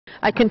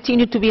I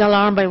continue to be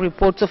alarmed by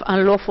reports of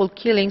unlawful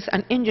killings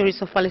and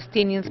injuries of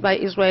Palestinians by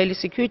Israeli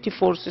security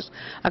forces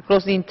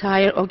across the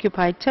entire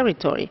occupied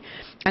territory,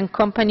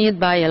 accompanied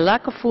by a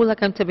lack of full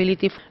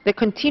accountability. The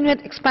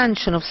continued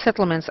expansion of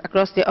settlements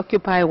across the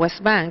occupied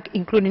West Bank,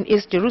 including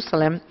East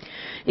Jerusalem,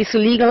 is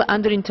illegal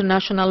under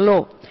international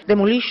law.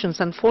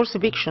 Demolitions and forced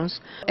evictions,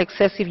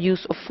 excessive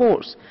use of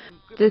force.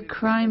 The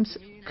crimes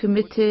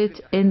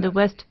committed in the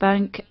West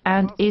Bank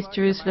and East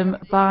Jerusalem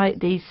by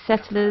the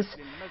settlers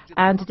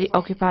and the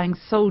occupying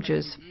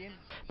soldiers,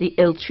 the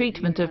ill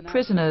treatment of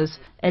prisoners,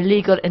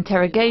 illegal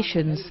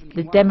interrogations,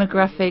 the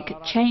demographic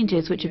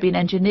changes which have been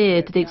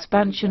engineered, the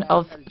expansion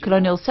of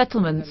colonial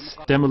settlements.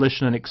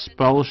 Demolition and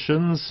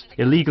expulsions,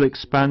 illegal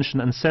expansion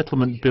and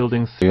settlement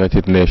building.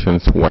 United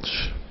Nations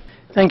Watch.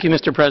 Thank you,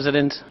 Mr.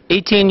 President.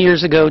 18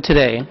 years ago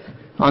today,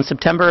 on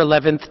September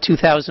 11th,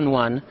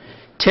 2001,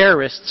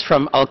 terrorists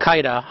from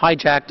Al-Qaeda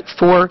hijacked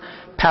 4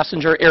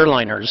 passenger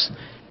airliners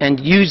and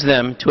used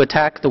them to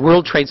attack the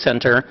World Trade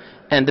Center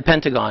and the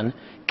Pentagon,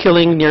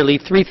 killing nearly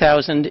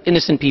 3,000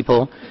 innocent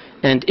people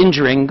and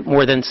injuring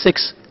more than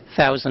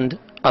 6,000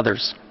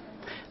 others.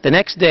 The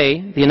next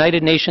day, the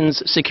United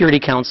Nations Security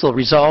Council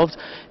resolved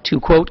to,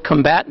 quote,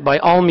 combat by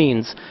all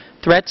means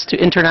threats to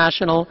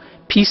international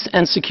peace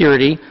and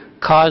security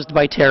caused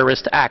by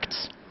terrorist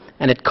acts.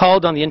 And it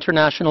called on the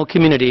international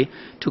community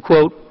to,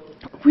 quote,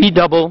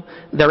 redouble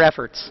their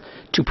efforts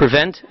to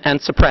prevent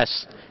and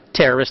suppress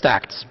terrorist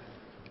acts.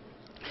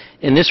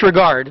 In this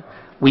regard,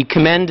 we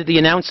commend the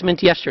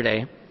announcement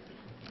yesterday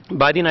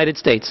by the United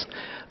States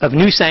of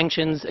new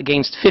sanctions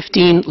against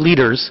 15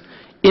 leaders,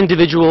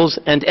 individuals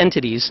and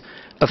entities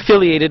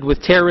affiliated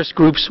with terrorist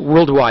groups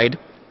worldwide,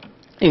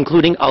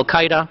 including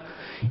Al-Qaeda,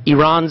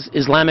 Iran's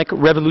Islamic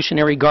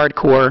Revolutionary Guard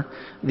Corps,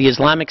 the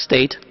Islamic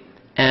State,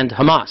 and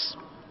Hamas.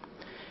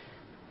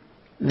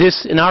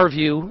 This, in our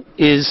view,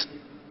 is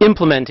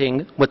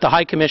implementing what the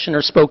High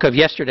Commissioner spoke of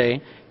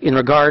yesterday in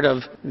regard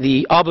of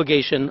the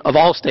obligation of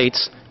all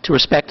states to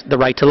respect the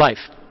right to life.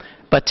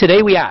 But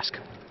today we ask,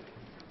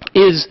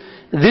 is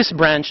this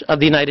branch of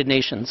the United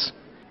Nations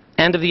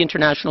and of the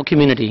international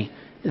community,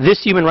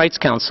 this Human Rights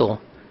Council,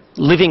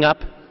 living up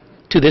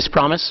to this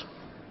promise?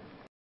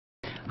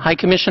 High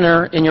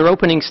Commissioner, in your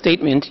opening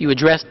statement, you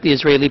addressed the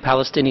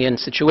Israeli-Palestinian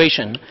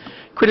situation.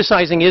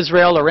 Criticizing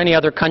Israel or any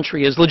other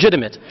country is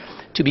legitimate.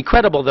 To be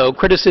credible, though,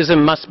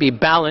 criticism must be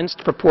balanced,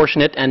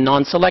 proportionate, and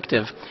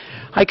non-selective.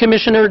 High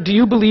Commissioner, do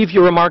you believe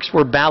your remarks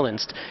were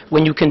balanced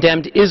when you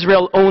condemned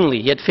Israel only,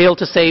 yet failed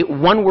to say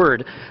one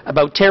word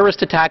about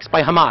terrorist attacks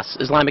by Hamas,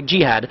 Islamic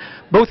Jihad,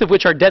 both of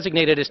which are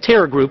designated as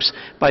terror groups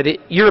by the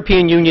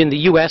European Union,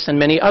 the US, and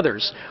many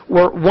others?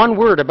 Or one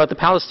word about the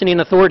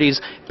Palestinian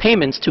Authority's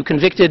payments to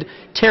convicted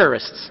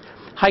terrorists?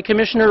 High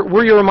Commissioner,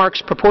 were your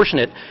remarks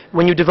proportionate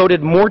when you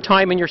devoted more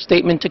time in your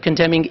statement to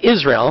condemning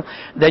Israel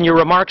than your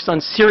remarks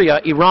on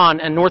Syria, Iran,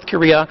 and North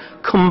Korea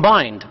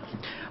combined?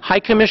 High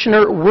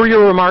Commissioner, were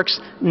your remarks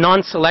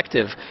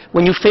non-selective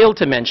when you failed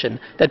to mention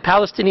that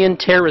Palestinian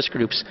terrorist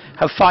groups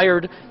have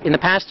fired in the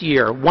past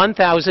year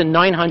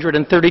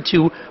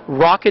 1,932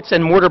 rockets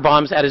and mortar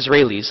bombs at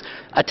Israelis,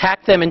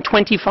 attacked them in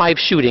 25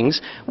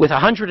 shootings with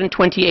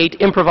 128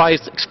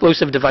 improvised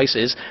explosive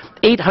devices,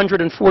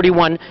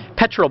 841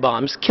 petrol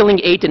bombs, killing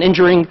 8 and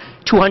injuring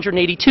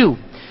 282?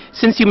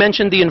 Since you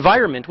mentioned the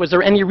environment, was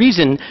there any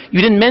reason you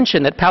didn't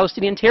mention that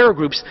Palestinian terror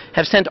groups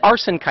have sent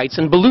arson kites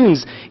and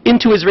balloons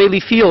into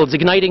Israeli fields,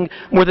 igniting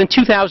more than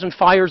 2,000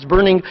 fires,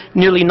 burning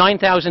nearly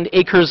 9,000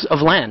 acres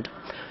of land?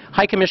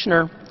 High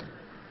Commissioner,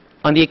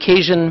 on the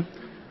occasion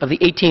of the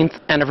 18th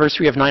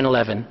anniversary of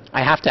 9/11,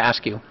 I have to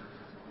ask you,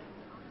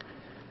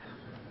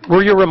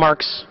 were your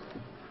remarks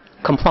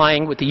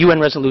complying with the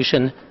UN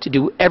resolution to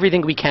do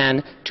everything we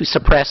can to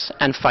suppress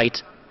and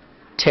fight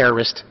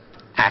terrorist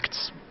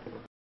acts?